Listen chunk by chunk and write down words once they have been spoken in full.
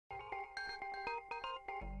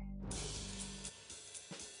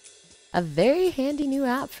A very handy new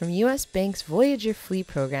app from U.S. Bank's Voyager Fleet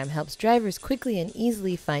program helps drivers quickly and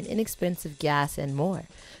easily find inexpensive gas and more,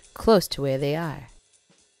 close to where they are.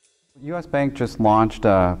 U.S. Bank just launched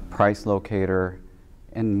a price locator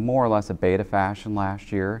in more or less a beta fashion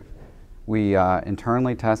last year. We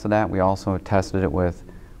internally tested that. We also tested it with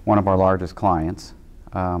one of our largest clients.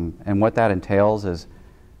 And what that entails is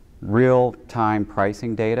real-time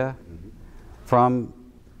pricing data from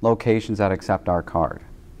locations that accept our card.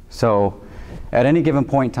 So at any given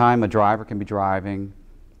point in time, a driver can be driving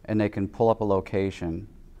and they can pull up a location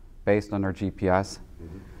based on their GPS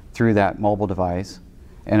through that mobile device,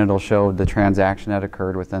 and it'll show the transaction that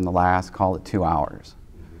occurred within the last, call it 2 hours.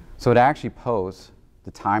 So it actually posts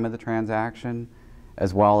the time of the transaction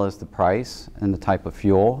as well as the price and the type of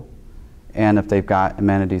fuel, and if they've got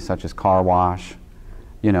amenities such as car wash,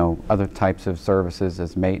 you know, other types of services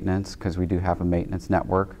as maintenance, because we do have a maintenance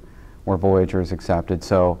network where Voyager is accepted.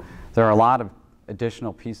 So there are a lot of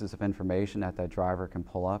additional pieces of information that driver can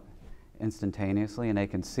pull up instantaneously, and they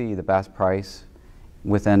can see the best price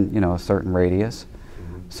within, you know, a certain radius.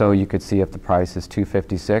 So you could see if the price is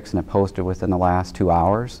 $256 and it posted within the last 2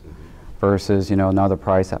 hours versus, you know, another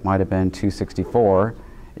price that might have been $264,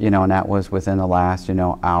 you know, and that was within the last, you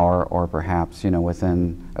know, hour, or perhaps, you know,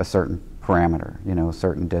 within a certain parameter, you know, a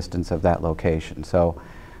certain distance of that location. So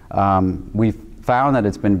we've found that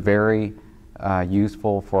it's been very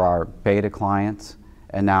useful for our beta clients,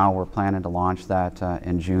 and now we're planning to launch that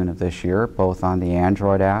in June of this year, both on the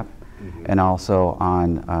Android app and also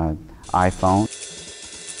on iPhone.